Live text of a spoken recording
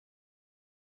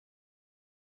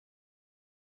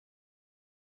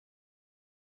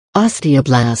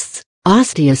Osteoblasts,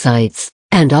 osteocytes,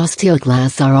 and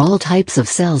osteoclasts are all types of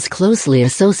cells closely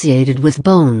associated with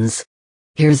bones.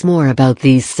 Here's more about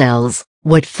these cells,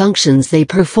 what functions they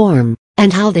perform,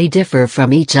 and how they differ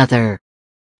from each other.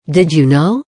 Did you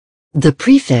know? The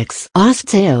prefix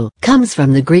osteo comes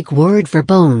from the Greek word for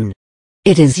bone.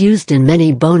 It is used in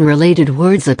many bone-related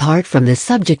words apart from the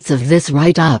subjects of this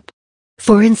write-up.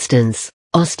 For instance,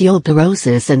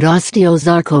 osteoporosis and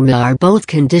osteosarcoma are both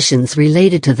conditions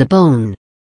related to the bone.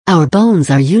 Our bones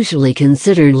are usually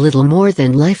considered little more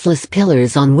than lifeless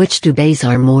pillars on which to base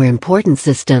our more important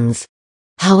systems.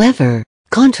 However,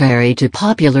 contrary to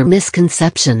popular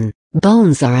misconception,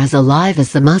 bones are as alive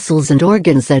as the muscles and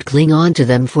organs that cling onto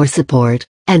them for support,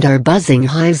 and are buzzing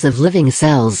hives of living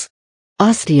cells.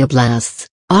 Osteoblasts,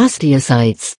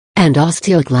 osteocytes, and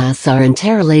osteoclasts are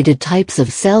interrelated types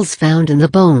of cells found in the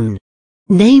bone.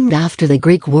 Named after the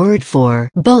Greek word for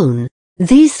bone,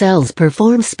 these cells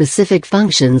perform specific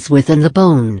functions within the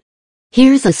bone.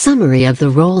 Here's a summary of the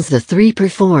roles the three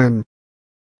perform.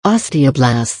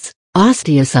 Osteoblasts,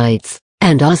 osteocytes,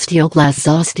 and osteoclasts.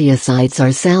 Osteocytes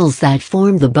are cells that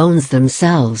form the bones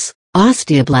themselves.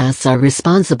 Osteoblasts are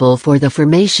responsible for the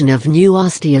formation of new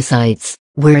osteocytes,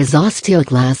 whereas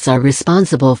osteoclasts are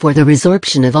responsible for the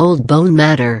resorption of old bone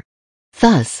matter.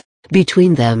 Thus,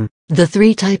 between them, the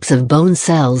three types of bone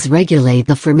cells regulate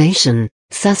the formation,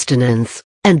 sustenance,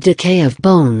 and decay of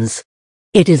bones.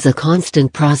 It is a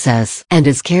constant process and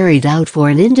is carried out for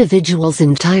an individual's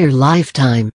entire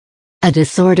lifetime. A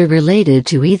disorder related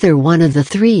to either one of the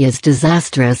three is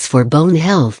disastrous for bone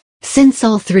health, since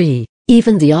all three,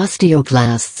 even the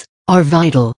osteoclasts, are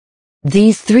vital.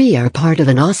 These three are part of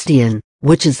an osteon,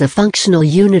 which is a functional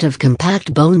unit of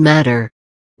compact bone matter.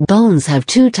 Bones have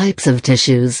two types of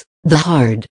tissues, the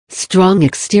hard, strong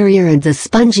exterior and the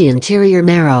spongy interior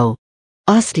marrow.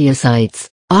 Osteocytes,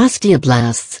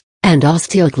 osteoblasts, and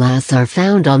osteoclasts are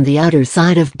found on the outer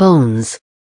side of bones.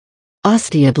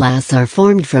 Osteoblasts are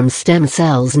formed from stem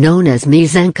cells known as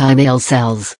mesenchymal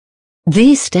cells.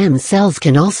 These stem cells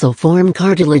can also form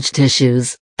cartilage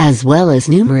tissues, as well as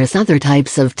numerous other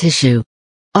types of tissue.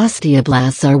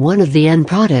 Osteoblasts are one of the end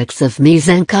products of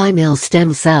mesenchymal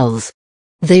stem cells.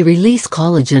 They release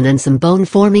collagen and some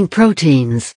bone-forming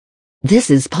proteins.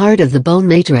 This is part of the bone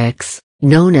matrix,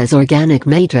 known as organic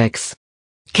matrix.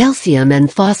 Calcium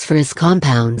and phosphorus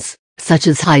compounds, such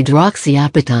as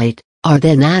hydroxyapatite, are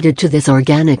then added to this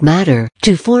organic matter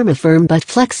to form a firm but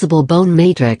flexible bone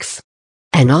matrix.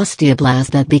 An osteoblast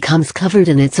that becomes covered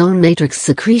in its own matrix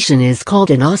secretion is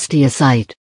called an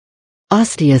osteocyte.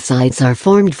 Osteocytes are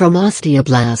formed from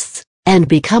osteoblasts, and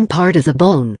become part of the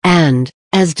bone and,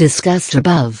 as discussed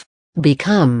above,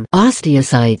 become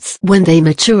osteocytes when they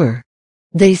mature.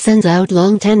 They send out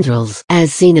long tendrils,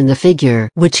 as seen in the figure,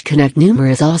 which connect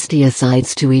numerous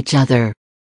osteocytes to each other.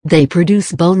 They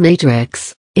produce bone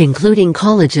matrix, including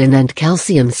collagen and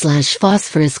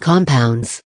calcium/phosphorus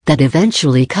compounds, that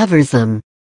eventually covers them.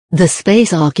 The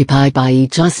space occupied by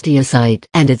each osteocyte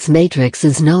and its matrix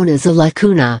is known as a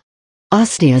lacuna.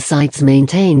 Osteocytes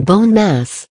maintain bone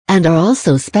mass, and are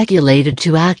also speculated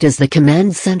to act as the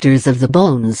command centers of the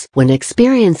bones when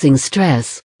experiencing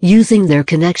stress, using their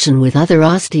connection with other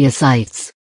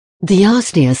osteocytes. The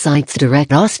osteocytes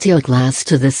direct osteoclasts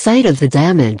to the site of the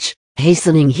damage,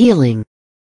 hastening healing.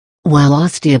 While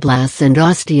osteoblasts and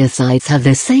osteocytes have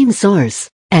the same source,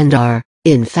 and are,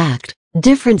 in fact,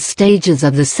 different stages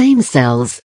of the same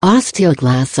cells,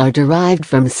 osteoclasts are derived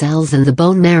from cells in the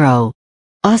bone marrow.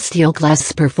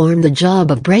 Osteoclasts perform the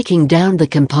job of breaking down the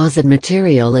composite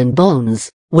material in bones,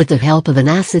 with the help of an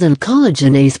acid and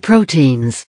collagenase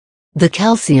proteins. The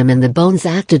calcium in the bones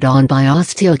acted on by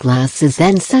osteoclasts is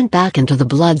then sent back into the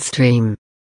bloodstream.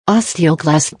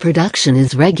 Osteoclast production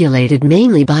is regulated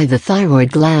mainly by the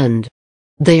thyroid gland.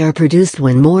 They are produced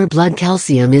when more blood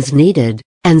calcium is needed,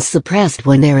 and suppressed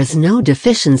when there is no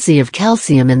deficiency of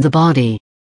calcium in the body.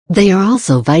 They are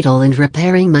also vital in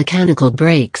repairing mechanical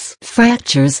breaks,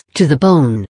 fractures, to the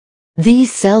bone.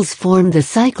 These cells form the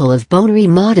cycle of bone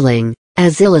remodeling,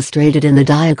 as illustrated in the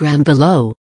diagram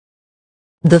below.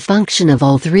 The function of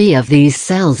all three of these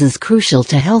cells is crucial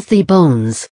to healthy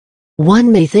bones.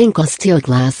 One may think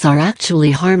osteoclasts are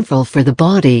actually harmful for the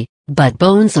body, but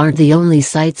bones aren't the only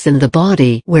sites in the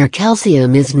body where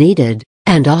calcium is needed,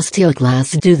 and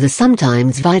osteoclasts do the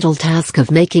sometimes vital task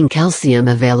of making calcium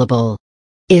available.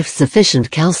 If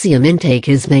sufficient calcium intake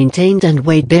is maintained and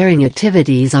weight-bearing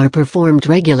activities are performed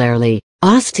regularly,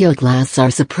 osteoclasts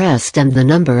are suppressed and the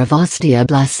number of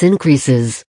osteoblasts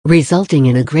increases, resulting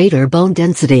in a greater bone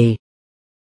density.